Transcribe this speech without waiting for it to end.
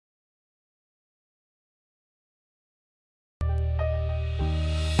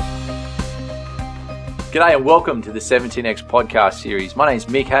G'day and welcome to the 17X podcast series. My name is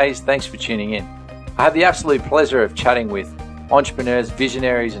Mick Hayes. Thanks for tuning in. I have the absolute pleasure of chatting with entrepreneurs,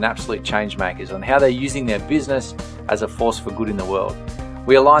 visionaries and absolute change makers on how they're using their business as a force for good in the world.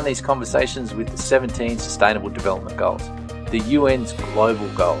 We align these conversations with the 17 Sustainable Development Goals, the UN's global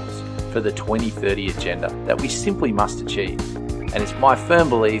goals for the 2030 agenda that we simply must achieve. And it's my firm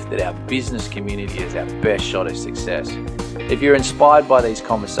belief that our business community is our best shot at success. If you're inspired by these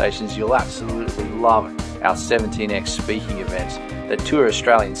conversations, you'll absolutely love our 17X speaking events that tour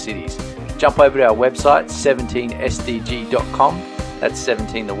Australian cities. Jump over to our website, 17sdg.com, that's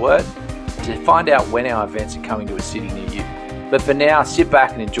 17 the word, to find out when our events are coming to a city near you. But for now, sit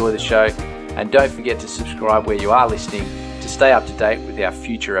back and enjoy the show, and don't forget to subscribe where you are listening to stay up to date with our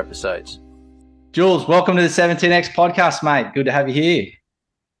future episodes. Jules, welcome to the 17X podcast, mate. Good to have you here.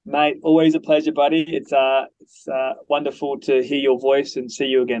 Mate, always a pleasure, buddy. It's wonderful to hear your voice and see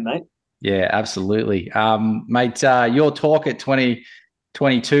you again, mate. Yeah, absolutely. Mate, your talk at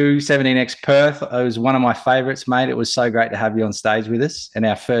 2022 17X Perth, it was one of my favourites, mate. It was so great to have you on stage with us and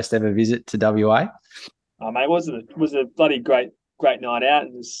our first ever visit to WA. Oh, mate, it was a bloody great night out.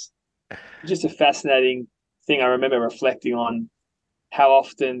 It was just a fascinating thing. I remember reflecting on how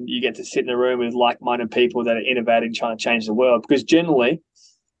often you get to sit in a room with like-minded people that are innovating, trying to change the world. Because generally,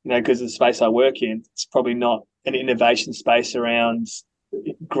 because of the space I work in, it's probably not an innovation space around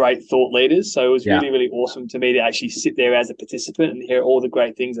great thought leaders. So it was really, really awesome to me to actually sit there as a participant and hear all the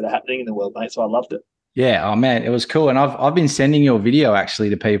great things that are happening in the world, mate. So I loved it. Yeah. Oh man, it was cool. And I've been sending your video actually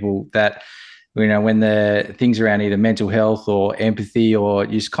to people that, when the things around either mental health or empathy or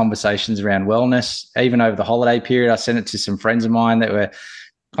just conversations around wellness, even over the holiday period, I sent it to some friends of mine that were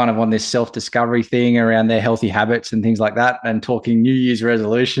kind of on this self-discovery thing around their healthy habits and things like that, and talking New Year's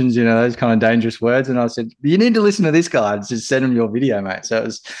resolutions, those kind of dangerous words. And I said, you need to listen to this guy and just send him your video, mate. So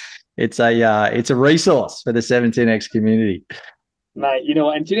it's a resource for the 17X community. Mate,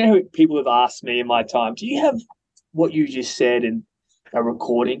 and do you know who people have asked me in my time, do you have what you just said in a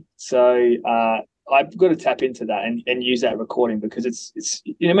recording? So I've got to tap into that and use that recording, because it's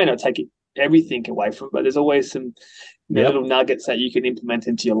it may not take everything away from it, but there's always some little nuggets that you can implement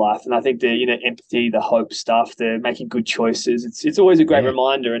into your life. And I think the empathy, the hope stuff, the making good choices, it's always a great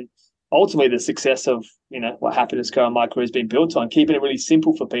reminder. And ultimately the success of what Happiness Co and my career has been built on, keeping it really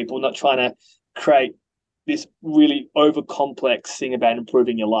simple for people, not trying to create this really over complex thing about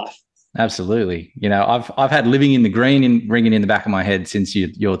improving your life. Absolutely. I've had living in the green ringing in the back of my head since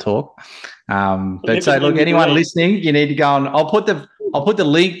your talk. But so look, anyone listening, you need to go on. I'll put the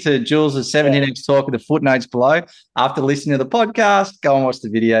link to Jules' 17X talk in the footnotes below. After listening to the podcast, go and watch the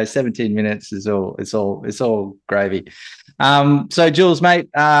video. 17 minutes is all gravy. So Jules, mate,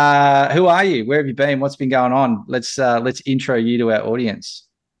 who are you? Where have you been? What's been going on? Let's intro you to our audience.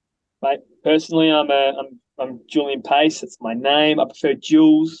 Mate, personally, I'm Julian Pace. That's my name. I prefer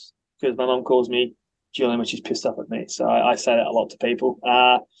Jules because my mum calls me Julian when she's pissed off at me. So I say that a lot to people.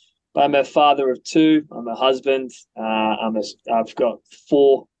 But I'm a father of two. I'm a husband. I've got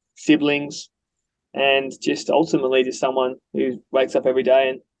 4 siblings, and just ultimately just someone who wakes up every day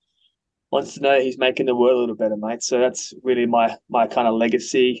and wants to know he's making the world a little better, mate. So that's really my kind of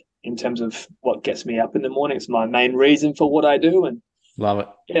legacy in terms of what gets me up in the morning. It's my main reason for what I do. And love it.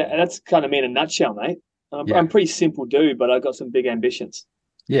 Yeah, and that's kind of me in a nutshell, mate. I'm a pretty simple dude, but I've got some big ambitions.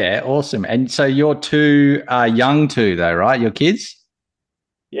 Yeah, awesome. And so your 2 are young too, though, right? Your kids?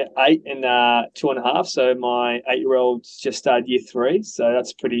 Yeah, 8 and 2.5. So my 8-year-old's just started year 3, so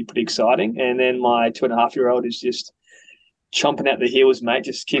that's pretty exciting. And then my 2.5-year-old is just chomping at the heels, mate,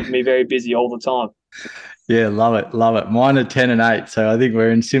 just keeping me very busy all the time. Yeah, love it. Mine are 10 and 8, so I think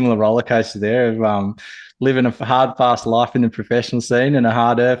we're in similar roller coaster there of living a hard, fast life in the professional scene and a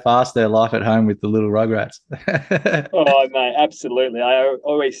harder, faster life at home with the little rugrats. Oh, mate, absolutely. I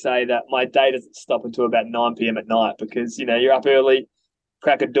always say that my day doesn't stop until about 9 p.m. at night because, you're up early,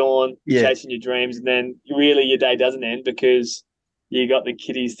 crack of dawn, chasing your dreams, and then really your day doesn't end because you got the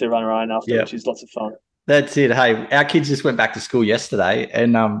kiddies to run around after, which is lots of fun. That's it. Hey, our kids just went back to school yesterday,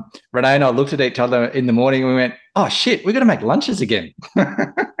 and Renee and I looked at each other in the morning and we went, oh, shit, we're going to make lunches again.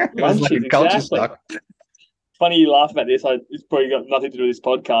 It was like a culture shock. Funny you laugh about this. It's probably got nothing to do with this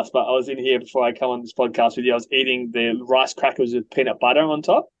podcast, but I was in here before I come on this podcast with you. I was eating the rice crackers with peanut butter on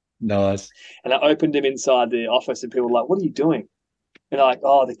top. Nice. And I opened them inside the office and people were like, what are you doing? And they're like,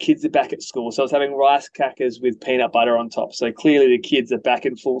 oh, the kids are back at school. So I was having rice crackers with peanut butter on top. So clearly the kids are back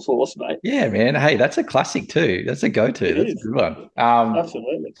in full force, mate. Yeah, man. Hey, that's a classic too. That's a go-to. That's a good one.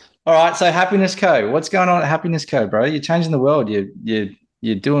 Absolutely. All right. So Happiness Co. What's going on at Happiness Co, bro? You're changing the world.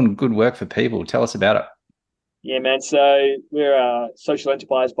 You're doing good work for people. Tell us about it. Yeah, man. So we're a social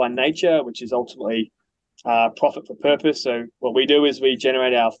enterprise by nature, which is ultimately profit for purpose. So what we do is we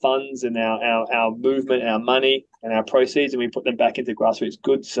generate our funds and our movement, our money and our proceeds, and we put them back into Grassroots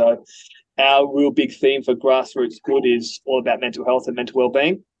Good. So our real big theme for Grassroots Good is all about mental health and mental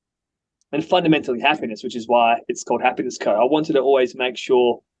well-being and fundamentally happiness, which is why it's called Happiness Co. I wanted to always make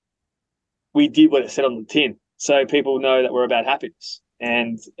sure we did what it said on the tin, so people know that we're about happiness.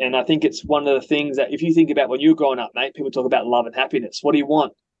 And I think it's one of the things that if you think about when you're growing up, mate, people talk about love and happiness. What do you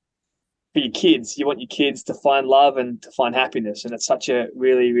want for your kids? You want your kids to find love and to find happiness. And it's such a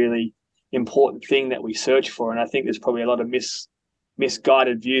really, really important thing that we search for. And I think there's probably a lot of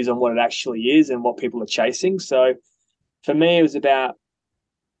misguided views on what it actually is and what people are chasing. So for me, it was about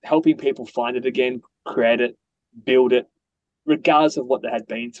helping people find it again, create it, build it, regardless of what they had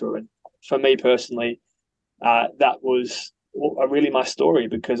been through. And for me personally, that was really my story,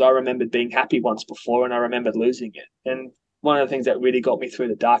 because I remembered being happy once before and I remembered losing it. And one of the things that really got me through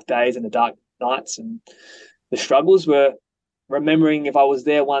the dark days and the dark nights and the struggles were remembering, if I was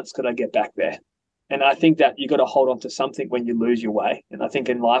there once, could I get back there? And I think that you got to hold on to something when you lose your way. And I think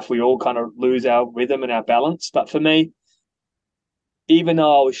in life we all kind of lose our rhythm and our balance. But for me, even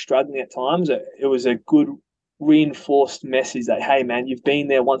though I was struggling at times, it was a good reinforced message that, hey, man, you've been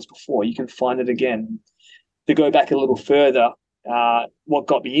there once before. You can find it again. To go back a little further, what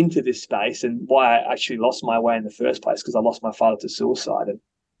got me into this space and why I actually lost my way in the first place, because I lost my father to suicide.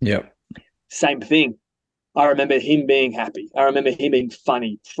 And same thing. I remember him being happy. I remember him being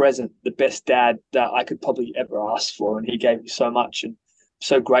funny, present, the best dad that I could probably ever ask for. And he gave me so much, and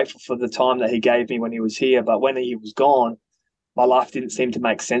so grateful for the time that he gave me when he was here. But when he was gone, my life didn't seem to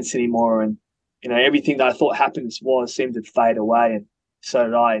make sense anymore. And, everything that I thought happiness was seemed to fade away. And so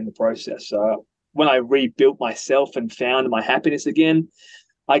did I in the process. So when I rebuilt myself and found my happiness again,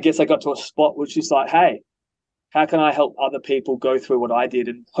 I guess I got to a spot which is like, hey, how can I help other people go through what I did,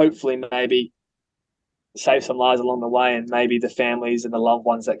 and hopefully maybe save some lives along the way, and maybe the families and the loved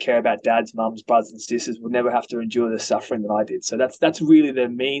ones that care about dads, mums, brothers and sisters will never have to endure the suffering that I did. So that's really the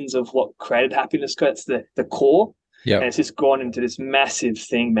means of what created Happiness Co. It's the core. And it's just gone into this massive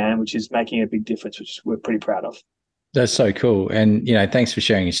thing, man, which is making a big difference, which we're pretty proud of. That's so cool. And, thanks for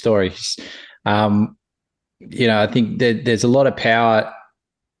sharing your story. I think that there's a lot of power.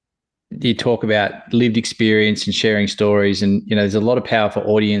 You talk about lived experience and sharing stories, and, there's a lot of power for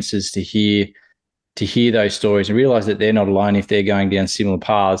audiences to hear those stories and realize that they're not alone if they're going down similar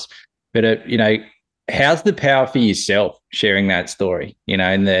paths. But, how's the power for yourself sharing that story,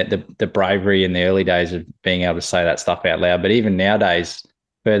 and the bravery in the early days of being able to say that stuff out loud, but even nowadays,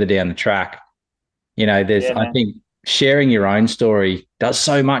 further down the track, I think sharing your own story does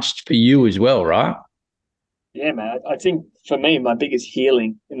so much for you as well, right? Yeah, man. I think for me, my biggest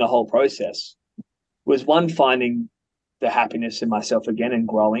healing in the whole process was one, finding the happiness in myself again and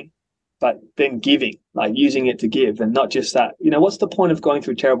growing, but then giving, like using it to give, and not just that. What's the point of going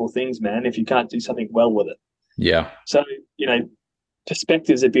through terrible things, man, if you can't do something well with it? Yeah. So,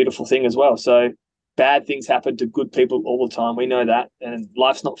 perspective is a beautiful thing as well. So bad things happen to good people all the time. We know that, and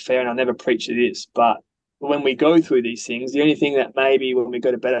life's not fair, and I never preach it is. But when we go through these things, the only thing that maybe when we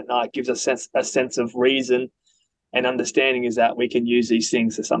go to bed at night gives us a sense of reason and understanding is that we can use these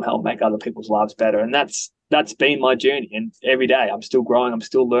things to somehow make other people's lives better. And that's been my journey. And every day I'm still growing, I'm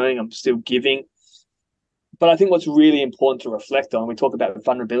still learning, I'm still giving. But I think what's really important to reflect on, we talk about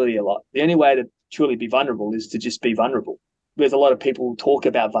vulnerability a lot. The only way to truly be vulnerable is to just be vulnerable. There's a lot of people who talk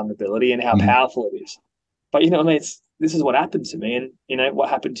about vulnerability and how powerful it is. But, this is what happened to me, and, what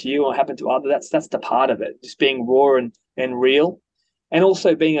happened to you or happened to others, that's the part of it, just being raw and real, and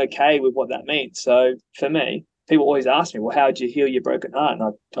also being okay with what that means. So for me, people always ask me, well, how did you heal your broken heart?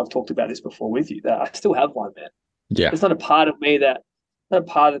 And I've talked about this before with you, that I still have one, man. Yeah. It's not a part of me that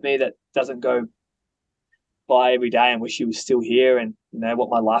doesn't go by every day and wish you was still here, and what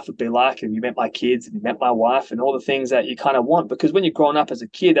my life would be like, and you met my kids and you met my wife and all the things that you kind of want. Because when you're growing up as a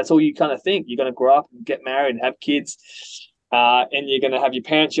kid, that's all you kind of think. You're going to grow up and get married and have kids, and you're going to have your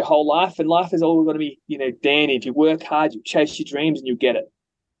parents your whole life, and life is all going to be, dandy. If you work hard, you chase your dreams and you get it.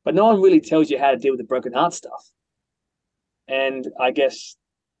 But no one really tells you how to deal with the broken heart stuff. And I guess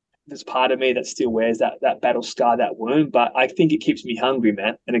there's part of me that still wears that battle scar, that wound, but I think it keeps me hungry,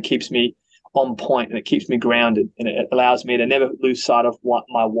 man, and it keeps me on point, and it keeps me grounded, and it allows me to never lose sight of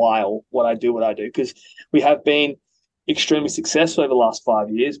my why or what I do, because we have been extremely successful over the last 5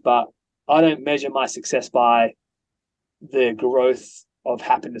 years, but I don't measure my success by the growth of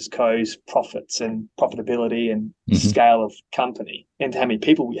Happiness Co.'s profits and profitability and scale of company and how many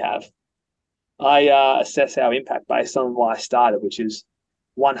people we have. I assess our impact based on why I started, which is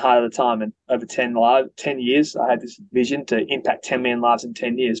one heart at a time. And over 10 years, I had this vision to impact 10 million lives in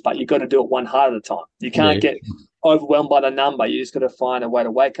 10 years. But you've got to do it one heart at a time. You can't get overwhelmed by the number. You just got to find a way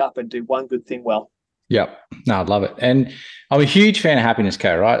to wake up and do one good thing well. Yep. No, I love it. And I'm a huge fan of Happiness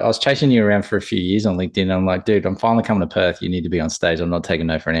Co, right? I was chasing you around for a few years on LinkedIn. And I'm like, dude, I'm finally coming to Perth. You need to be on stage. I'm not taking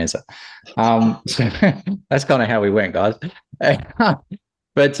no for an answer. So that's kind of how we went, guys.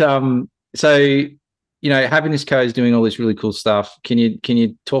 But so Happiness Co is doing all this really cool stuff. Can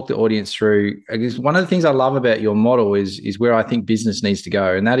you talk the audience through? I guess one of the things I love about your model is where I think business needs to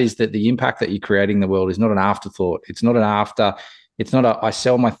go, and that is that the impact that you're creating in the world is not an afterthought. It's not I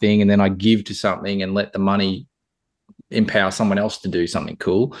sell my thing and then I give to something and let the money empower someone else to do something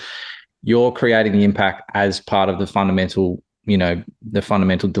cool. You're creating the impact as part of the fundamental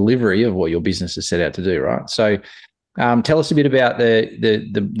delivery of what your business is set out to do, right? So tell us a bit about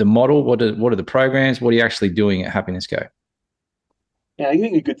the model. What are the programs? What are you actually doing at Happiness Co? Yeah, I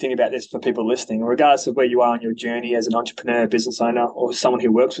think a good thing about this for people listening, regardless of where you are on your journey as an entrepreneur, business owner, or someone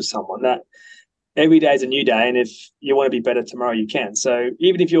who works with someone, that every day is a new day. And if you want to be better tomorrow, you can. So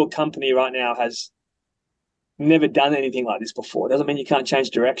even if your company right now has never done anything like this before, it doesn't mean you can't change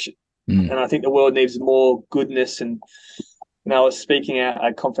direction. And I think the world needs more goodness. And I was speaking at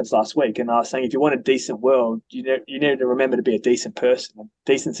a conference last week, and I was saying, if you want a decent world, you need to remember to be a decent person. And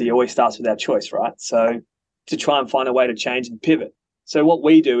decency always starts with our choice, right? So to try and find a way to change and pivot. So what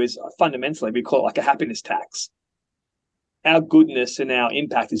we do is fundamentally, we call it like a happiness tax. Our goodness and our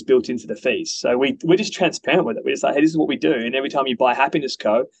impact is built into the fees. So we're just transparent with it. We're just like, hey, this is what we do. And every time you buy Happiness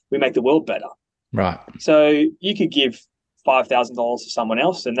Co, we make the world better. Right. So you could give $5,000 to someone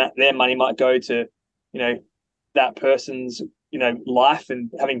else, and that their money might go to, that person's, life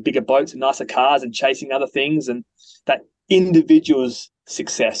and having bigger boats and nicer cars and chasing other things, and that individual's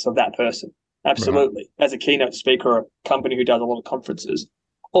success of that person. Absolutely. Right. As a keynote speaker or a company who does a lot of conferences.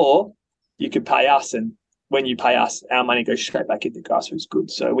 Or you could pay us, and when you pay us, our money goes straight back into grassroots good.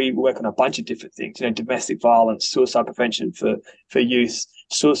 So we work on a bunch of different things, domestic violence, suicide prevention for youth,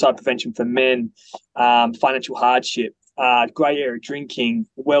 suicide prevention for men, financial hardship, grey area drinking,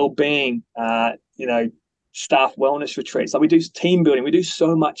 well-being, staff wellness retreats. Like we do team building. We do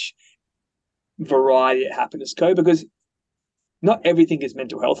so much variety at Happiness Co because not everything is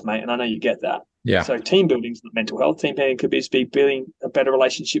mental health, mate. And I know you get that. Yeah. So team building is not mental health. Team building could be building a better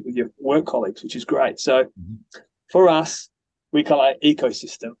relationship with your work colleagues, which is great. So for us, we call it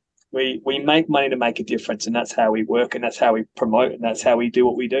ecosystem. We make money to make a difference, and that's how we work, and that's how we promote, and that's how we do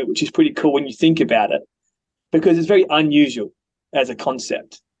what we do, which is pretty cool when you think about it, because it's very unusual as a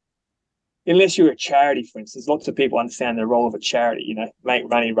concept. Unless you're a charity, for instance, lots of people understand the role of a charity, make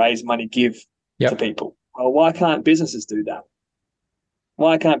money, raise money, give to people. Well, why can't businesses do that?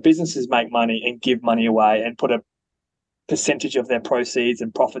 Why can't businesses make money and give money away and put a percentage of their proceeds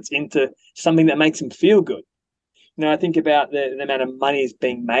and profits into something that makes them feel good? I think about the amount of money is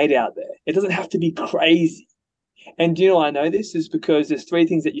being made out there. It doesn't have to be crazy. And I know this is because there's three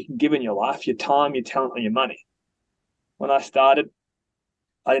things that you can give in your life: your time, your talent, or your money. When I started,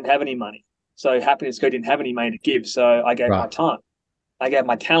 I didn't have any money. So Happiness Co didn't have any money to give. So I gave my time. I gave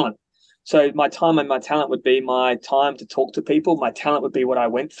my talent. So my time and my talent would be my time to talk to people. My talent would be what I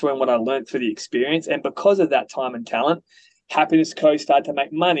went through and what I learned through the experience. And because of that time and talent, Happiness Co started to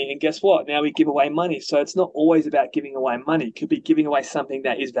make money. And guess what? Now we give away money. So it's not always about giving away money. It could be giving away something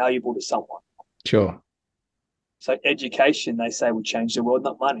that is valuable to someone. Sure. So education, they say, will change the world,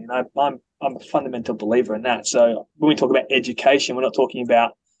 not money. And I'm a fundamental believer in that. So when we talk about education, we're not talking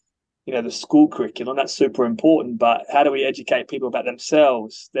about the school curriculum. That's super important, but how do we educate people about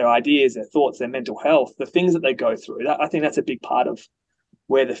themselves, their ideas, their thoughts, their mental health, the things that they go through? I think that's a big part of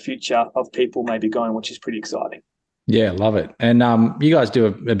where the future of people may be going, which is pretty exciting. Yeah, love it. And you guys do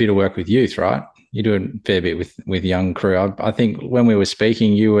a bit of work with youth, right? You do a fair bit with young crew. I think when we were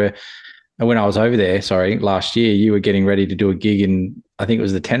speaking, when I was over there, last year, you were getting ready to do a gig in, I think it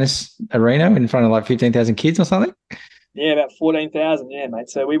was the tennis arena in front of like 15,000 kids or something. Yeah, about 14,000. Yeah, mate.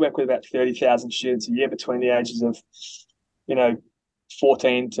 So we work with about 30,000 students a year between the ages of,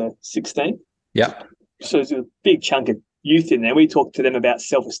 14 to 16. Yeah. So there's a big chunk of youth in there. We talk to them about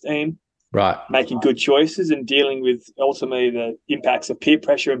self-esteem, right, making good choices, and dealing with ultimately the impacts of peer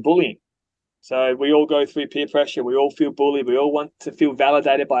pressure and bullying. So we all go through peer pressure. We all feel bullied. We all want to feel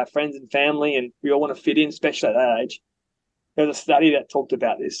validated by our friends and family, and we all want to fit in, especially at that age. There's a study that talked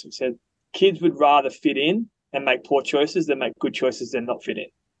about this. It said kids would rather fit in and make poor choices than make good choices than not fit in.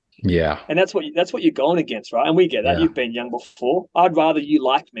 Yeah. And that's what you're going against, right? And we get that. Yeah. You've been young before. I'd rather you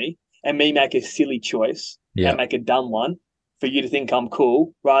like me and me make a silly choice and make a dumb one for you to think I'm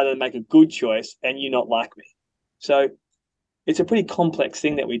cool, rather than make a good choice and you not like me. So it's a pretty complex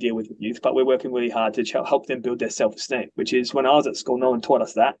thing that we deal with youth, but we're working really hard to help them build their self-esteem, which is, when I was at school, no one taught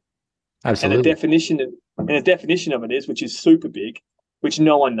us that. Absolutely. And the definition of it is, which is super big, which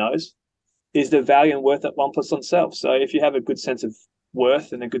no one knows, is the value and worth that one puts on self. So if you have a good sense of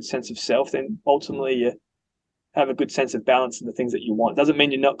worth and a good sense of self, then ultimately you have a good sense of balance in the things that you want. Doesn't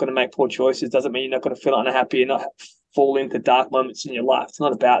mean you're not going to make poor choices. Doesn't mean you're not going to feel unhappy and not fall into dark moments in your life. It's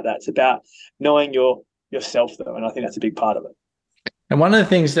not about that. It's about knowing yourself, though. And I think that's a big part of it. And one of the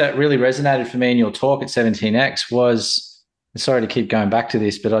things that really resonated for me in your talk at 17X was, sorry to keep going back to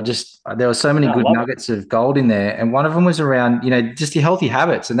this, but there were so many good nuggets of gold in there. And one of them was around, just your healthy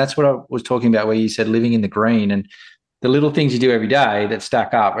habits. And that's what I was talking about, where you said living in the green and the little things you do every day that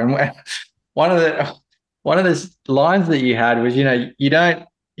stack up. And one of the lines that you had was, you don't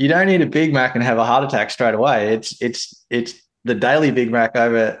eat a Big Mac and have a heart attack straight away. It's the daily Big Mac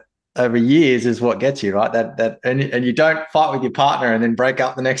over years is what gets you, right? And you don't fight with your partner and then break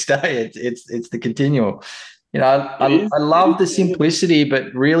up the next day. It's the continual. I love the simplicity,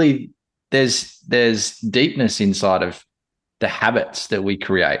 but really there's deepness inside of the habits that we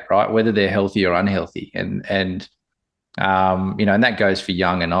create, right? Whether they're healthy or unhealthy, and that goes for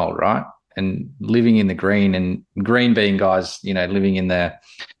young and old, right? And living in the green, and green being, guys, living in the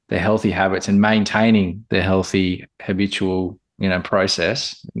healthy habits and maintaining the healthy habitual,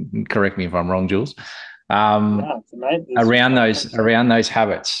 process. Correct me if I'm wrong, Jules. Around those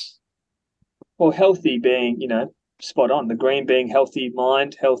habits. Well, healthy being, spot on. The green being healthy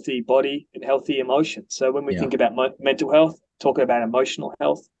mind, healthy body, and healthy emotions. So when we think about mental health, talk about emotional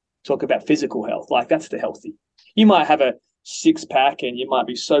health, talk about physical health. Like, that's the healthy. You might have a 6-pack and you might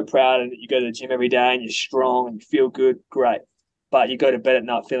be so proud and you go to the gym every day and you're strong and you feel good, great. But you go to bed at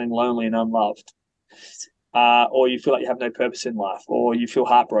night feeling lonely and unloved. Or you feel like you have no purpose in life, or you feel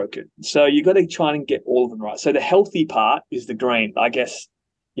heartbroken. So you got to try and get all of them right. So the healthy part is the green. I guess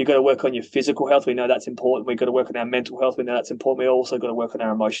you got to work on your physical health. We know that's important. We've got to work on our mental health. We know that's important. We also got to work on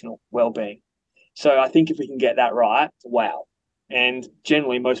our emotional well-being. So I think if we can get that right, wow. And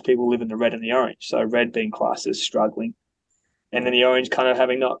generally, most people live in the red and the orange. So red being crisis, struggling, and then the orange kind of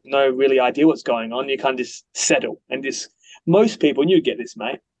having no really idea what's going on. You kind of just settle and most people, and you get this,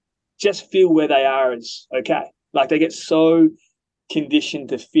 mate, just feel where they are is okay. Like, they get so conditioned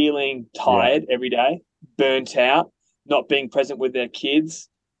to feeling tired every day, burnt out, not being present with their kids,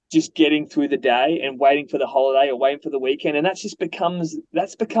 just getting through the day and waiting for the holiday or waiting for the weekend. And that becomes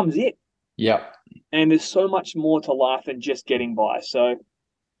it. Yeah. And there's so much more to life than just getting by. So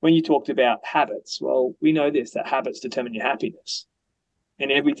when you talked about habits, well, we know that habits determine your happiness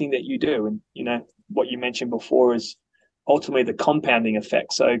and everything that you do. And, what you mentioned before is ultimately the compounding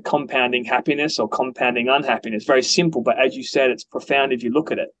effect. So compounding happiness or compounding unhappiness, very simple, but as you said, it's profound if you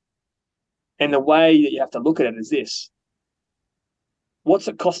look at it. And the way that you have to look at it is this: what's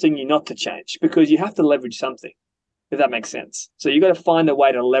it costing you not to change? Because you have to leverage something, if that makes sense. So you got to find a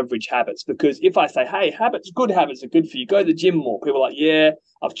way to leverage habits, because if I say, hey, good habits are good for you, go to the gym more, people are like, yeah,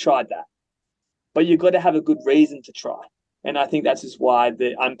 I've tried that. But you've got to have a good reason to try. And I think that's just why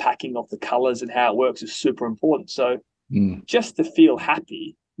the unpacking of the colors and how it works is super important. So just to feel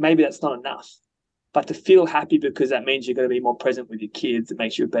happy, maybe that's not enough. But to feel happy, because that means you're going to be more present with your kids. It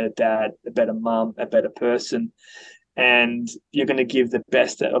makes you a better dad, a better mum, a better person. And you're going to give the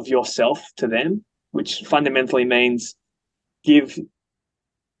best of yourself to them, which fundamentally means give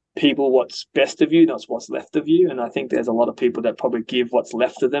people what's best of you, not what's left of you. And I think there's a lot of people that probably give what's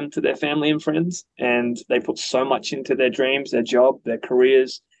left of them to their family and friends, and they put so much into their dreams, their job, their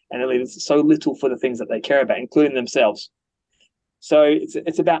careers, and they leave so little for the things that they care about, including themselves. So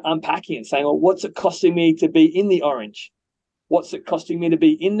it's about unpacking and saying, well, what's it costing me to be in the orange? What's it costing me to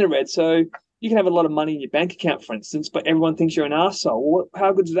be in the red? So you can have a lot of money in your bank account, for instance, but everyone thinks you're an arsehole. Well,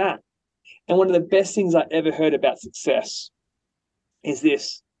 how good's that? And one of the best things I ever heard about success is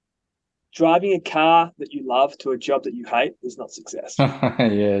this: driving a car that you love to a job that you hate is not success.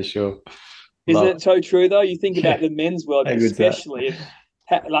 Yeah, sure. Isn't it so true, though? You think about the men's world, especially,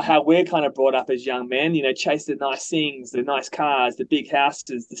 like how we're kind of brought up as young men, chase the nice things, the nice cars, the big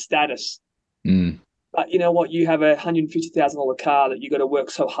houses, the status. But you know what? You have a $150,000 car that you got to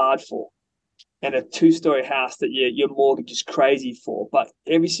work so hard for, and a 2-story house that your mortgage is crazy for. But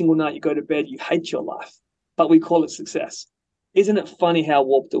every single night you go to bed, you hate your life. But we call it success. Isn't it funny how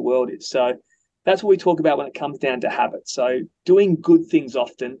warped the world is? So that's what we talk about when it comes down to habits. So doing good things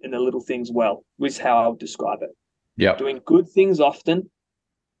often and the little things well is how I would describe it. Yeah. Doing good things often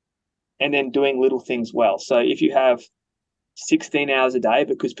and then doing little things well. So if you have 16 hours a day,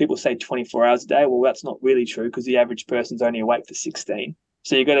 because people say 24 hours a day, well, that's not really true, because the average person's only awake for 16.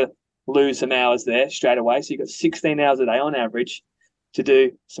 So you got to lose some hours there straight away. So you've got 16 hours a day on average to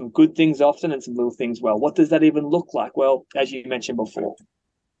do some good things often and some little things well. What does that even look like? Well, as you mentioned before,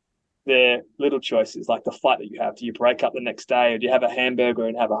 they're little choices like the fight that you have. Do you break up the next day, or do you have a hamburger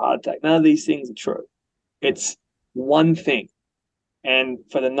and have a heart attack? None of these things are true. It's one thing. And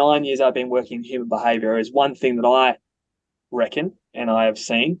for the 9 years I've been working in human behavior, is one thing that I reckon and I have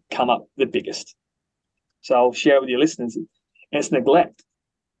seen come up the biggest. So I'll share it with your listeners. And it's neglect.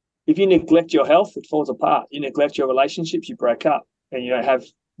 If you neglect your health, it falls apart. You neglect your relationships, you break up, and you don't have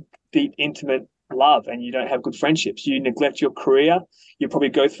deep, intimate love, and you don't have good friendships. You neglect your career, you probably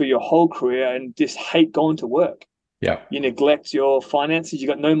go through your whole career and just hate going to work. Yeah. You neglect your finances, you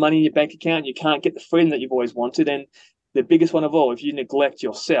got no money in your bank account, you can't get the freedom that you've always wanted. And the biggest one of all, if you neglect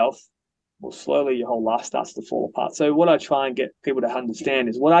yourself, well, slowly your whole life starts to fall apart. So what I try and get people to understand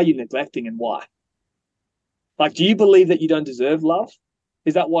is, what are you neglecting and why? Like, do you believe that you don't deserve love?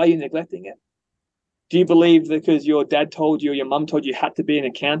 Is that why you're neglecting it? Do you believe that because your dad told you or your mum told you had to be an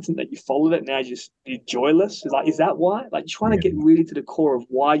accountant that you followed it? Now you're joyless. Is that why? Like, trying to get really to the core of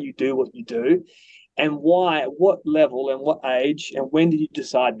why you do what you do, and why, at what level and what age, and when did you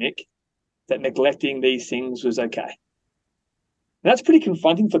decide, Mick, that neglecting these things was okay? And that's pretty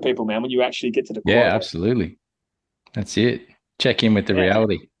confronting for people, man, when you actually get to the core. Yeah, absolutely. That's it. Check in with the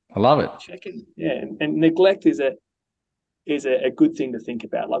reality. I love it. Check in. Yeah, and neglect is a good thing to think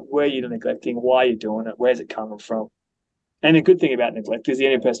about, like where you're neglecting, why you're doing it, where's it coming from. And a good thing about neglect is the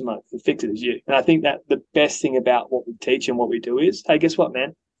only person that can fix it is you. And I think that the best thing about what we teach and what we do is, hey, guess what,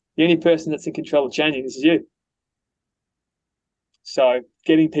 man? The only person that's in control of changing this is you. So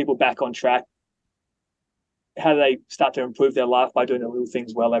getting people back on track, how do they start to improve their life? By doing the little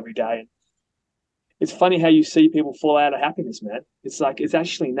things well every day. And it's funny how you see people fall out of happiness, man. It's like, it's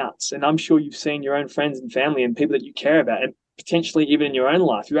actually nuts. And I'm sure you've seen your own friends and family and people that you care about, and potentially even in your own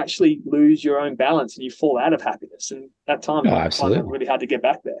life, you actually lose your own balance and you fall out of happiness. And at times, I find it really hard to get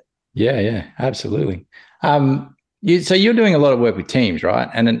back there. Yeah, absolutely. So you're doing a lot of work with teams, right?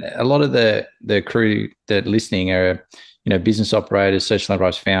 And a lot of the crew that are listening are, business operators, social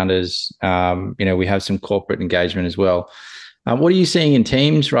enterprise founders. We have some corporate engagement as well. What are you seeing in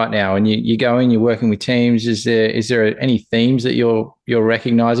teams right now? And you go in, you're working with teams. Is there any themes that you're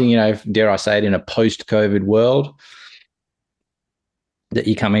recognizing? Dare I say it, in a post-COVID world that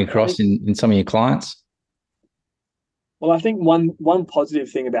you're coming across in some of your clients? Well, I think one positive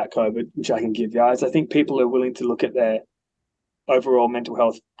thing about COVID, which I can give you, is I think people are willing to look at their overall mental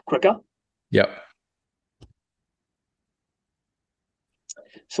health quicker. Yep.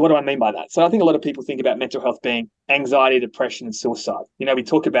 So what do I mean by that? So I think a lot of people think about mental health being anxiety, depression, and suicide. We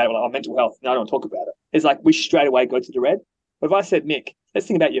talk about it, like, mental health. No, I don't talk about it. It's like we straight away go to the red. But if I said, Mick, let's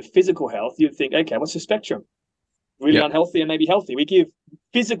think about your physical health, you'd think, okay, what's the spectrum? Really unhealthy and maybe healthy. We give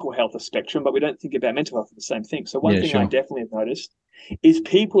physical health a spectrum, but we don't think about mental health as the same thing. So one thing I definitely have noticed is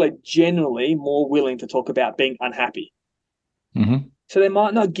people are generally more willing to talk about being unhappy. Mm-hmm. So they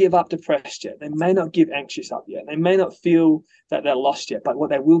might not give up depressed yet. They may not give anxious up yet. They may not feel that they're lost yet. But what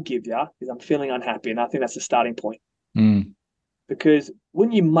they will give you is, I'm feeling unhappy. And I think that's the starting point. Mm. Because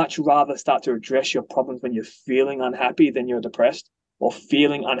wouldn't you much rather start to address your problems when you're feeling unhappy than you're depressed, or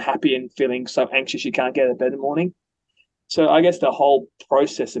feeling unhappy and feeling so anxious you can't get out of bed in the morning? So I guess the whole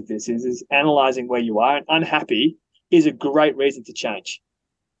process of this is analyzing where you are. And unhappy is a great reason to change.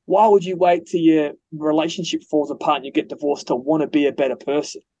 Why would you wait till your relationship falls apart and you get divorced to want to be a better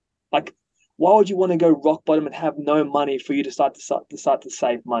person? Like, why would you want to go rock bottom and have no money for you to start to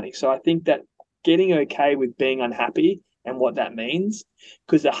save money? So I think that getting okay with being unhappy and what that means,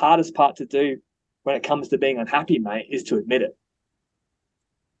 because the hardest part to do when it comes to being unhappy, mate, is to admit it.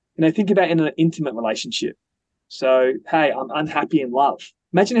 Think about in an intimate relationship. So, hey, I'm unhappy in love.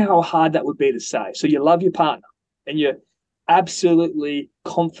 Imagine how hard that would be to say. So you love your partner and you're absolutely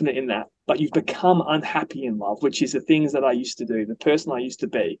confident in that, but you've become unhappy in love, which is the things that I used to do, the person I used to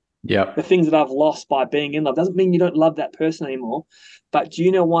be. Yeah. The things that I've lost by being in love. Doesn't mean you don't love that person anymore. But do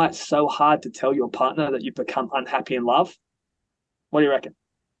you know why it's so hard to tell your partner that you've become unhappy in love? What do you reckon?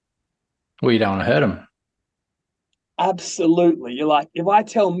 Well, you don't want to hurt them. Absolutely. You're like, if I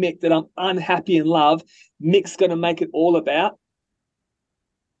tell Mick that I'm unhappy in love, Mick's going to make it all about,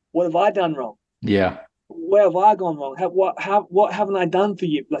 what have I done wrong? Yeah. Where have I gone wrong? What haven't I done for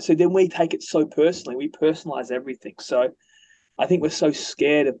you? So then we take it so personally. We personalize everything. So I think we're so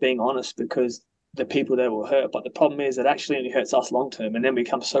scared of being honest because the people that will hurt. But the problem is that actually only hurts us long term, and then we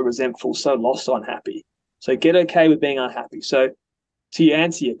become so resentful, so lost, so unhappy. So get okay with being unhappy. So to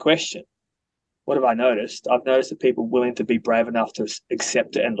answer your question, what have I noticed? I've noticed that people are willing to be brave enough to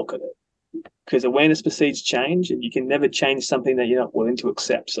accept it and look at it. Because awareness precedes change, and you can never change something that you're not willing to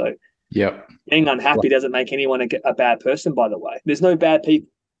accept. So Yep. Being unhappy doesn't make anyone a bad person, by the way. There's no bad people.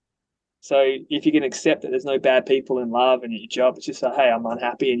 So if you can accept that there's no bad people in love and your job, it's just say, hey, I'm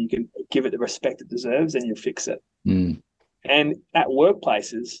unhappy, and you can give it the respect it deserves, and you'll fix it. And at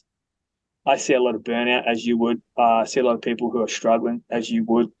workplaces, I see a lot of burnout, as you would. I see a lot of people who are struggling, as you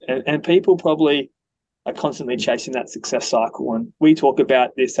would. And people probably are constantly chasing that success cycle. And we talk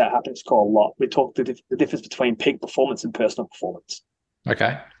about this at Happiness Core a lot. We talk the difference between peak performance and personal performance.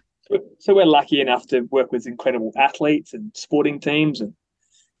 Okay. So we're lucky enough to work with incredible athletes and sporting teams and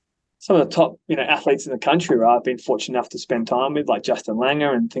some of the top, athletes in the country, right? I've been fortunate enough to spend time with, like Justin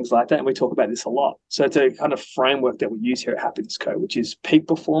Langer and things like that. And we talk about this a lot. So it's a kind of framework that we use here at Happiness Co, which is peak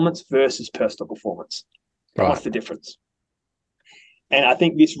performance versus personal performance. Right. What's the difference? And I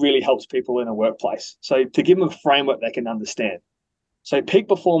think this really helps people in a workplace. So to give them a framework they can understand. So peak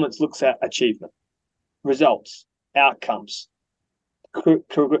performance looks at achievement, results, outcomes,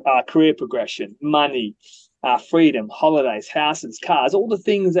 career progression, money, freedom, holidays, houses, cars, all the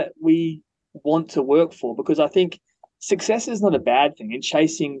things that we want to work for, because I think success is not a bad thing, and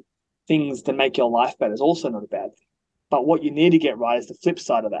chasing things to make your life better is also not a bad thing. But what you need to get right is the flip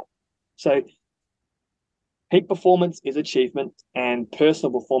side of that. So peak performance is achievement and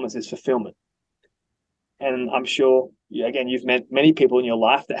personal performance is fulfillment. And I'm sure, again, you've met many people in your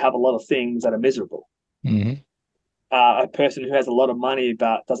life that have a lot of things that are miserable. A person who has a lot of money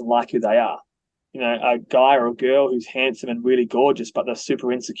but doesn't like who they are. A guy or a girl who's handsome and really gorgeous, but they're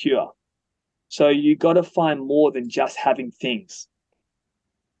super insecure. So you got to find more than just having things.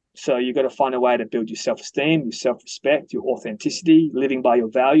 So you got to find a way to build your self-esteem, your self-respect, your authenticity, living by your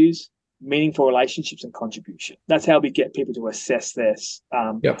values, meaningful relationships, and contribution. That's how we get people to assess their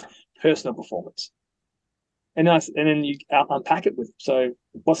personal performance. And then you unpack it with, so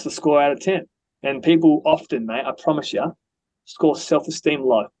what's the score out of 10? And people often, mate, I promise you, score self-esteem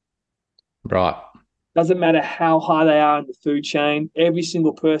low. Right. Doesn't matter how high they are in the food chain. Every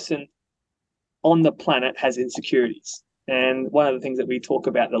single person on the planet has insecurities. And one of the things that we talk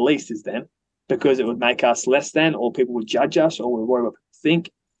about the least is them, because it would make us less than, or people would judge us, or we'd worry what people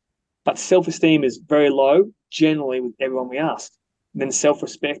think. But self-esteem is very low, generally, with everyone we ask. And then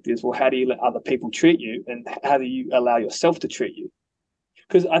self-respect is, well, how do you let other people treat you, and how do you allow yourself to treat you?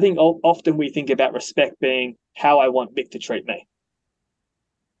 Because I think often we think about respect being how I want Mick to treat me.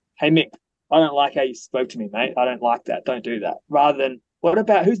 Hey, Mick, I don't like how you spoke to me, mate. I don't like that. Don't do that. Rather than, what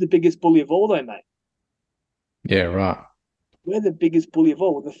about who's the biggest bully of all, though, mate? Yeah, right. We're the biggest bully of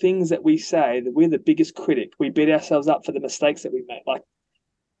all. The things that we say, that we're the biggest critic. We beat ourselves up for the mistakes that we make. Like,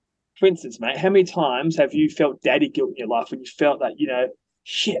 for instance, mate, how many times have you felt daddy guilt in your life when you felt that,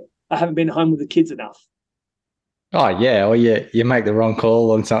 shit, I haven't been home with the kids enough? Oh, yeah. Or you make the wrong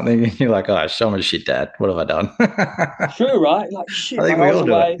call on something and you're like, oh, show me shit, Dad. What have I done? True, right? Like, shit, I think we all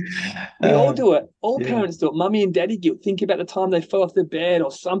do it. We all do it. All parents do it. Mummy and daddy guilt. Think about the time they fell off their bed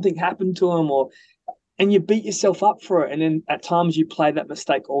or something happened to them, and you beat yourself up for it. And then at times you play that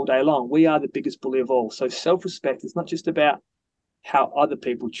mistake all day long. We are the biggest bully of all. So self-respect is not just about how other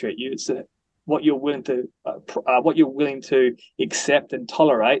people treat you. It's what you're willing to accept and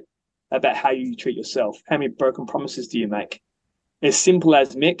tolerate about how you treat yourself. How many broken promises do you make? As simple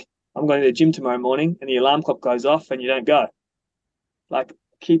as, Mick, I'm going to the gym tomorrow morning, and the alarm clock goes off and you don't go. Like,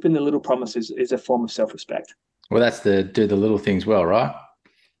 keeping the little promises is a form of self-respect. Well, that's do the little things well, right?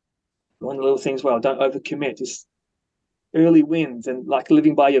 Doing the little things well. Don't overcommit. Just early wins and like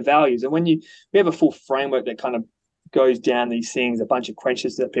living by your values. And we have a full framework that kind of goes down these things, a bunch of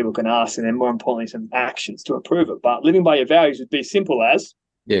questions that people can ask, and then more importantly, some actions to improve it. But living by your values would be simple as,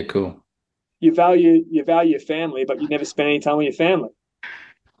 yeah, cool. You value your family, but you never spend any time with your family.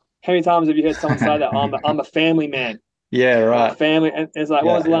 How many times have you heard someone say that? I'm a family man. Yeah, right. Family, and it's like,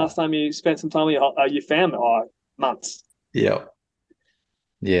 when was the last time you spent some time with your family? Oh, months. Yeah.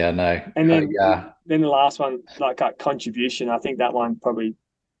 Yeah, I know. And then the last one, like contribution. I think that one probably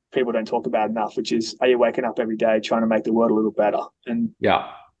people don't talk about enough, which is, are you waking up every day trying to make the world a little better? And yeah,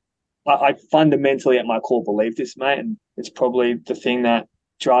 I fundamentally at my core believe this, mate, and it's probably the thing that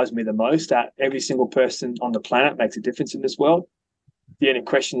drives me the most, that every single person on the planet makes a difference in this world. The only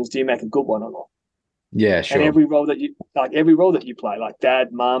question is, do you make a good one or not? Yeah, sure. And every role that you play, like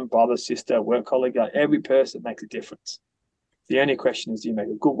dad, mum, brother, sister, work colleague, like every person makes a difference. The only question is, do you make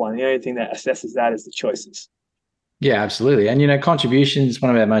a good one? The only thing that assesses that is the choices. Yeah, absolutely. And, contribution is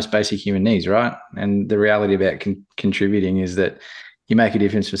one of our most basic human needs, right? And the reality about contributing is that you make a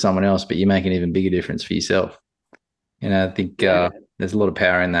difference for someone else, but you make an even bigger difference for yourself. I think there's a lot of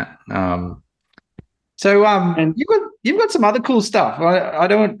power in that. So And you've got some other cool stuff. I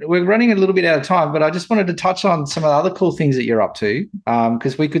don't. We're running a little bit out of time, but I just wanted to touch on some of the other cool things that you're up to.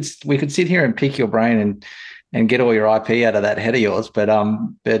 Because we could sit here and pick your brain and get all your IP out of that head of yours, but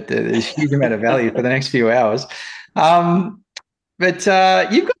there's a huge amount of value for the next few hours. But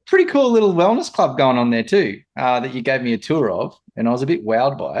you've got a pretty cool little wellness club going on there too, that you gave me a tour of, and I was a bit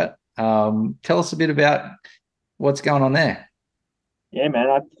wowed by it. Tell us a bit about what's going on there. yeah,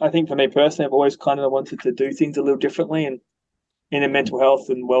 man, I think for me personally, I've always kind of wanted to do things a little differently. And in the mental health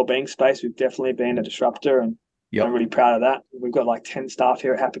and well-being space, we've definitely been a disruptor, and Yep. I'm really proud of that. We've got like 10 staff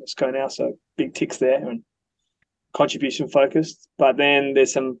here at Happiness Co now, so big ticks there and contribution focused. But then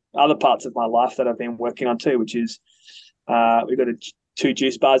there's some other parts of my life that I've been working on too, which is we've got two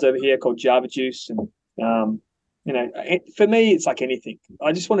juice bars over here called Java Juice. And, for me, it's like anything.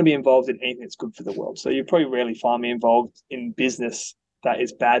 I just want to be involved in anything that's good for the world. So you probably rarely find me involved in business that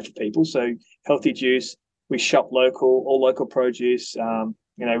is bad for people. So Healthy Juice, we shop local, all local produce,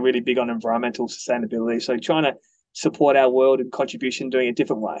 really big on environmental sustainability. So trying to support our world and contribution, doing it a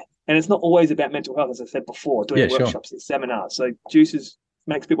different way. And it's not always about mental health, as I said before, doing workshops and seminars. So juices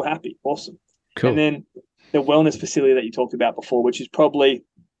makes people happy. Awesome. Cool. And then the wellness facility that you talked about before, which is probably,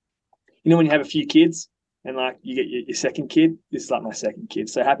 when you have a few kids and like you get your second kid, this is like my second kid.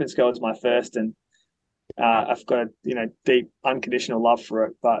 So Happiness Go is my first, and I've got a deep unconditional love for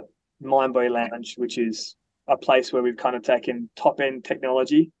it. But Mindbody Lounge, which is a place where we've kind of taken top end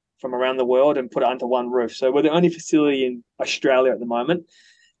technology from around the world and put it under one roof. So we're the only facility in Australia at the moment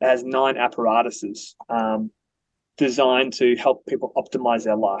that has 9 apparatuses designed to help people optimize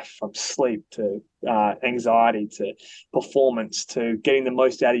their life, from sleep to anxiety to performance to getting the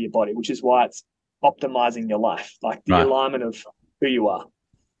most out of your body, which is why it's optimizing your life, like the alignment of who you are.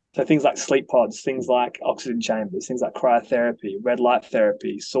 So things like sleep pods, things like oxygen chambers, things like cryotherapy, red light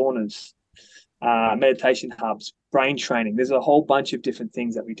therapy, saunas, meditation hubs, brain training. There's a whole bunch of different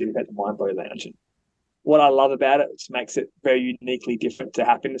things that we do at the Mindbody Lounge. And what I love about it, which makes it very uniquely different to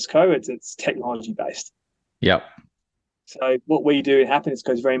Happiness Co, it's technology based. Yep. So what we do in Happiness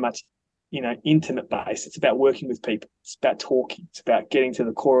Co is very much, intimate based. It's about working with people. It's about talking. It's about getting to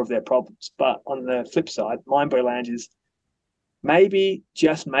the core of their problems. But on the flip side, Mindbody Lounge is maybe,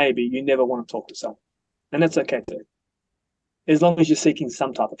 just maybe, you never want to talk to someone. And that's okay too, as long as you're seeking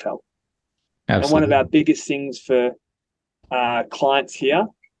some type of help. Absolutely. And one of our biggest things for clients here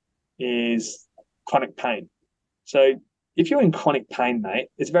is chronic pain. So if you're in chronic pain, mate,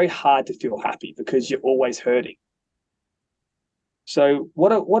 it's very hard to feel happy because you're always hurting. So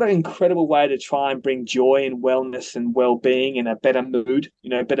what an incredible way to try and bring joy and wellness and well-being and a better mood,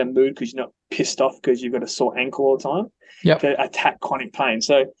 better mood because you're not pissed off because you've got a sore ankle all the time. Yep. To attack chronic pain.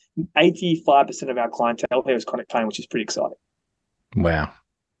 So 85% of our clientele here is chronic pain, which is pretty exciting. Wow.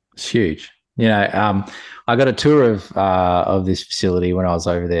 It's huge. I got a tour of this facility when I was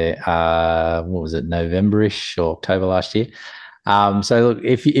over there. What was it, November-ish or October last year? So look,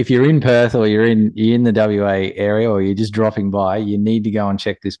 if you're in Perth or you're in the WA area or you're just dropping by, you need to go and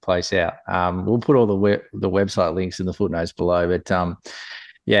check this place out. We'll put all the website links in the footnotes below. But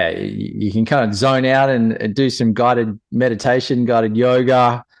you can kind of zone out and do some guided meditation, guided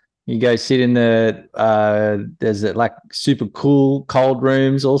yoga. You go sit in there's like super cool cold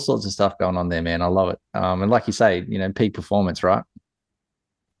rooms, all sorts of stuff going on there, man. I love it. And like you say, peak performance, right?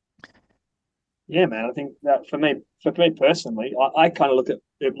 Yeah, man. I think that for me personally, I kind of look at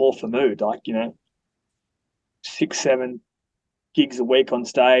it more for mood, like, 6-7 gigs a week on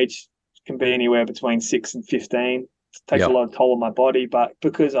stage, can be anywhere between 6 and 15. It takes a lot of toll on my body, but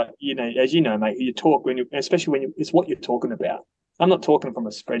because as you know, mate, you talk especially when it's what you're talking about. I'm not talking from a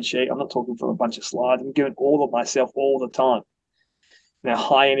spreadsheet. I'm not talking from a bunch of slides. I'm giving all of myself all the time.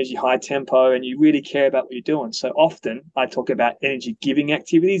 High energy, high tempo, and you really care about what you're doing. So often I talk about energy giving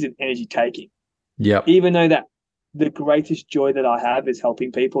activities and energy taking. Yeah. Even though that the greatest joy that I have is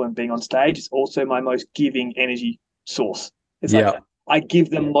helping people and being on stage, it's also my most giving energy source. It's like I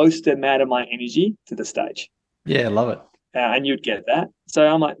give the most amount of my energy to the stage. Yeah, I love it. And you'd get that. So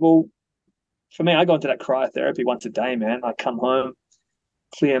I'm like, well, for me, I go into that cryotherapy once a day, man. I come home,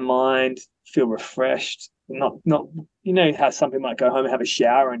 clear mind, feel refreshed. Not how some people might go home and have a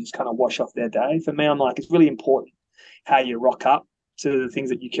shower and just kind of wash off their day. For me, I'm like, it's really important how you rock up to the things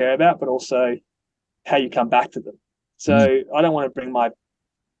that you care about, but also how you come back to them. So I don't want to bring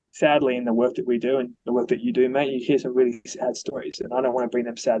sadly, in the work that we do and the work that you do, mate, you hear some really sad stories, and I don't want to bring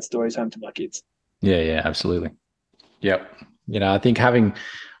them sad stories home to my kids. Yeah, absolutely. Yep. I think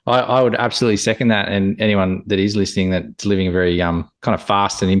I would absolutely second that. And anyone that is listening that's living a very kind of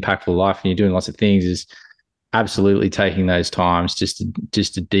fast and impactful life and you're doing lots of things is absolutely taking those times just to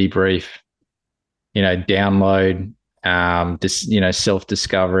debrief download,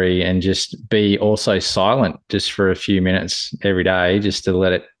 self-discovery, and just be also silent just for a few minutes every day, just to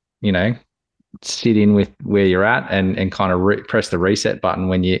let it, sit in with where you're at, and kind of press the reset button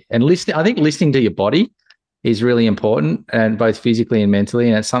listen. I think listening to your body is really important, and both physically and mentally.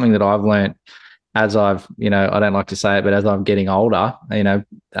 And it's something that I've learned as I've, I don't like to say it, but as I'm getting older,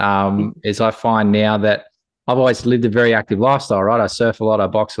 is I find now that I've always lived a very active lifestyle, right? I surf a lot, I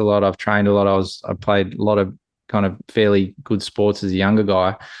box a lot, I've trained a lot. I played a lot of kind of fairly good sports as a younger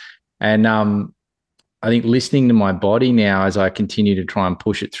guy. And I think listening to my body now, as I continue to try and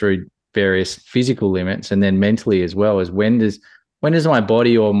push it through various physical limits, and then mentally as well, is when does my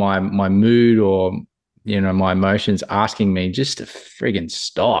body or my mood or my emotions asking me just to friggin'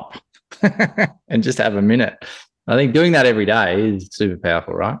 stop and just have a minute. I think doing that every day is super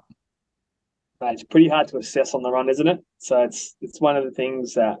powerful, right? It's pretty hard to assess on the run, isn't it? So it's one of the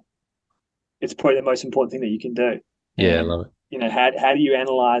things that it's probably the most important thing that you can do. Yeah, I love it. How do you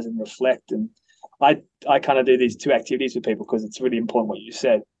analyze and reflect? And I kind of do these two activities with people because it's really important what you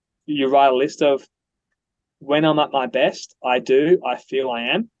said. You write a list of when I'm at my best, I feel I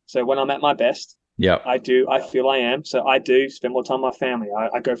am. So when I'm at my best, I feel I am. So I do spend more time with my family.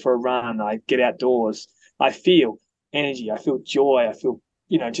 I go for a run. I get outdoors. I feel energy. I feel joy. I feel,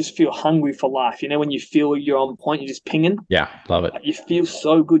 just feel hungry for life. When you feel you're on point, you're just pinging. Yeah, love it. You feel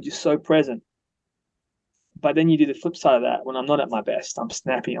so good. You're so present. But then you do the flip side of that. When I'm not at my best, I'm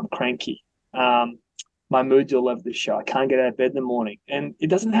snappy. I'm cranky. My mood's all over the show. I can't get out of bed in the morning. And it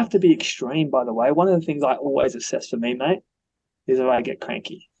doesn't have to be extreme, by the way. One of the things I always assess for me, mate, is if I get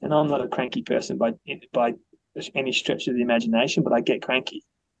cranky. And I'm not a cranky person by any stretch of the imagination, but I get cranky.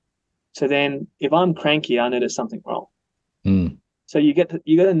 So then if I'm cranky, I know there's something wrong. So you got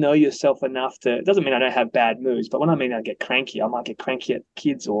to know yourself enough to, it doesn't mean I don't have bad moods, but when I mean I get cranky, I might get cranky at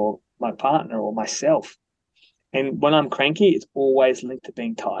kids or my partner or myself. And when I'm cranky, it's always linked to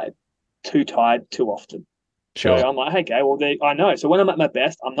being tired too often. Sure. So I'm like, okay, well, I know. So when I'm at my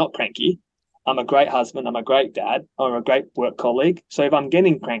best, I'm not cranky. I'm a great husband. I'm a great dad. I'm a great work colleague. So if I'm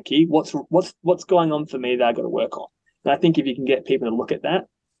getting cranky, what's going on for me that I got to work on? And I think if you can get people to look at that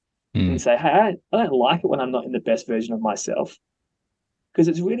and say, hey, I don't like it when I'm not in the best version of myself, because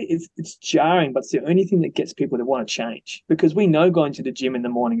it's jarring, but it's the only thing that gets people to want to change. Because we know going to the gym in the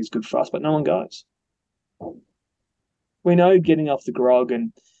morning is good for us, but no one goes. We know getting off the grog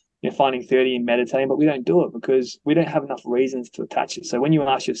and finding 30 and meditating, but we don't do it because we don't have enough reasons to attach it. So when you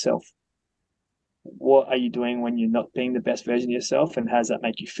ask yourself, what are you doing when you're not being the best version of yourself, and how does that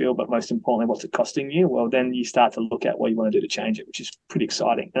make you feel? But most importantly, what's it costing you? Well, then you start to look at what you want to do to change it, which is pretty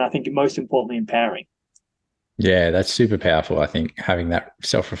exciting. And I think most importantly, empowering. Yeah, that's super powerful. I think having that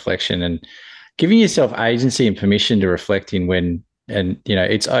self-reflection and giving yourself agency and permission to reflect in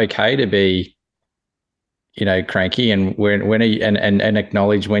it's okay to be, cranky and and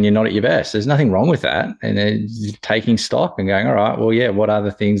acknowledge when you're not at your best. There's nothing wrong with that. And then taking stock and going, all right, well, yeah, what are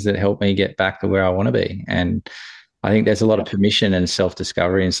the things that help me get back to where I want to be? And I think there's a lot of permission and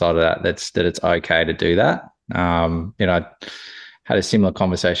self-discovery inside of that. That it's okay to do that. I had a similar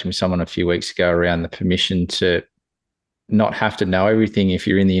conversation with someone a few weeks ago around the permission to not have to know everything if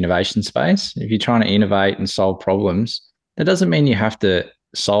you're in the innovation space. If you're trying to innovate and solve problems, that doesn't mean you have to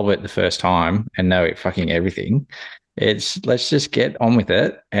solve it the first time and know fucking everything. Let's just get on with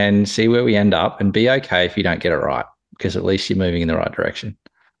it and see where we end up, and be okay if you don't get it right, because at least you're moving in the right direction.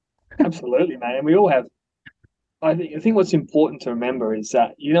 Absolutely, man. And we all have, I think what's important to remember is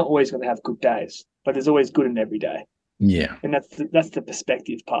that you're not always going to have good days, but there's always good in every day. Yeah. And that's the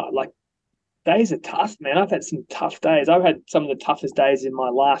perspective part. Like, days are tough, man. I've had some tough days. I've had some of the toughest days in my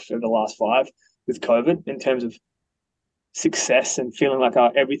life over the last 5 with COVID, in terms of success and feeling like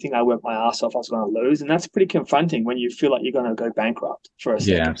everything I worked my ass off I was going to lose. And that's pretty confronting when you feel like you're going to go bankrupt for a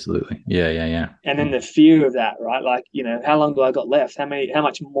second. Yeah, absolutely. Yeah. And then the fear of that, right? Like, how long do I got left? How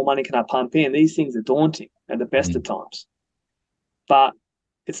much more money can I pump in? These things are daunting at the best of times. But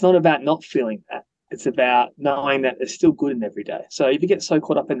it's not about not feeling that. It's about knowing that there's still good in every day. So if you get so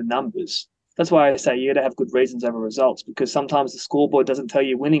caught up in the numbers, that's why I say you got to have good reasons over results, because sometimes the scoreboard doesn't tell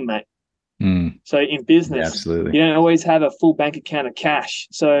you winning, mate. So in business, you don't always have a full bank account of cash.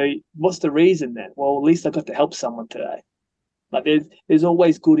 So what's the reason then? Well, at least I got to help someone today. Like, there's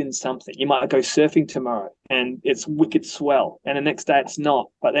always good in something. You might go surfing tomorrow and it's wicked swell, and the next day it's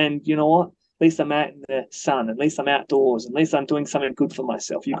not. But then, you know what? At least I'm out in the sun. At least I'm outdoors. At least I'm doing something good for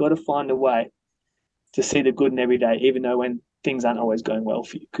myself. You've got to find a way to see the good in every day, even though when things aren't always going well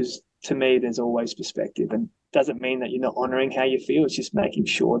for you. Because to me, there's always perspective, and doesn't mean that you're not honoring how you feel. It's just making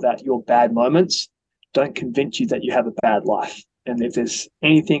sure that your bad moments don't convince you that you have a bad life. And if there's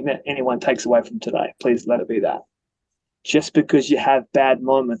anything that anyone takes away from today, please let it be that. Just because you have bad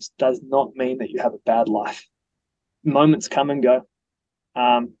moments does not mean that you have a bad life. Moments come and go,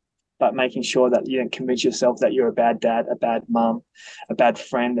 but making sure that you don't convince yourself that you're a bad dad, a bad mum, a bad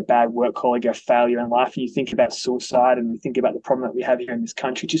friend, a bad work colleague, a failure in life, and you think about suicide and you think about the problem that we have here in this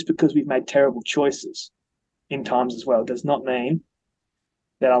country, just because we've made terrible choices in times as well, does not mean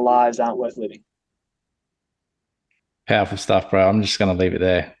that our lives aren't worth living. Powerful stuff, bro. I'm just going to leave it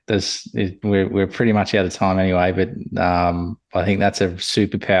there. We're pretty much out of time anyway, but I think that's a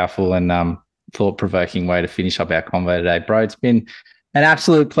super powerful and thought-provoking way to finish up our convo today, bro. It's been an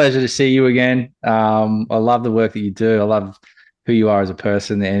absolute pleasure to see you again. I love the work that you do. I love who you are as a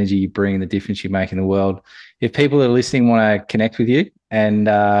person, the energy you bring, the difference you make in the world. If people that are listening want to connect with you and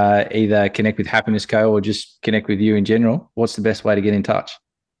either connect with Happiness Co or just connect with you in general, what's the best way to get in touch?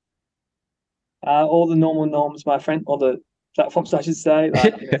 All the normal norms, my friend, all the platforms, I should say,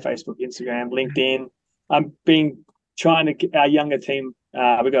 like Facebook, Instagram, LinkedIn. I'm trying to get our younger team.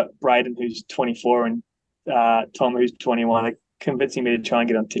 We've got Braden, who's 24, and Tom, who's 21. They're convincing me to try and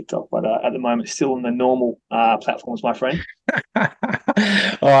get on TikTok, but at the moment, still on the normal platforms, my friend.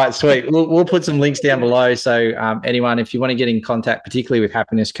 All right, sweet. We'll put some links down below. So anyone, if you want to get in contact, particularly with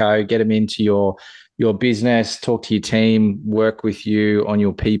Happiness Co, get them into your business, talk to your team, work with you on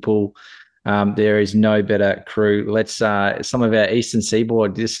your people. There is no better crew. Let's some of our Eastern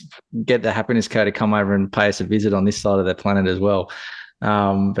Seaboard just get the Happiness Co to come over and pay us a visit on this side of the planet as well.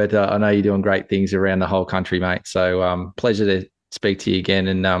 But I know you're doing great things around the whole country, mate. So pleasure to speak to you again,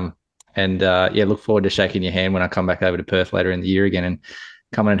 and look forward to shaking your hand when I come back over to Perth later in the year again and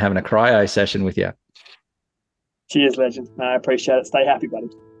coming and having a cryo session with you. Cheers, legend. I appreciate it. Stay happy, buddy.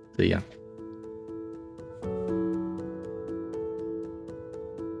 See ya.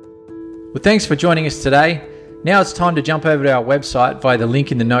 Well, thanks for joining us today. Now it's time to jump over to our website via the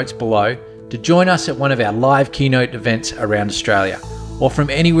link in the notes below to join us at one of our live keynote events around Australia or from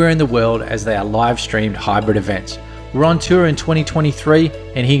anywhere in the world, as they are live streamed hybrid events. We're on tour in 2023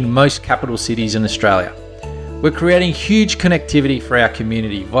 and hitting most capital cities in Australia. We're creating huge connectivity for our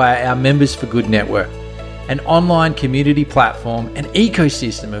community via our Members for Good network, an online community platform, an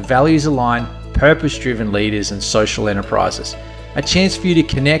ecosystem of values-aligned, purpose-driven leaders and social enterprises. A chance for you to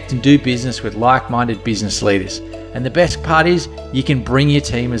connect and do business with like-minded business leaders. And the best part is you can bring your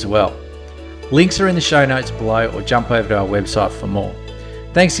team as well. Links are in the show notes below, or jump over to our website for more.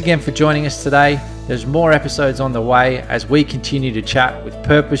 Thanks again for joining us today. There's more episodes on the way as we continue to chat with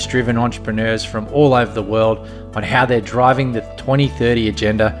purpose-driven entrepreneurs from all over the world on how they're driving the 2030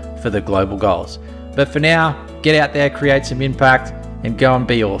 agenda for the global goals. But for now, get out there, create some impact, and go and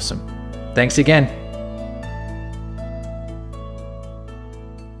be awesome. Thanks again.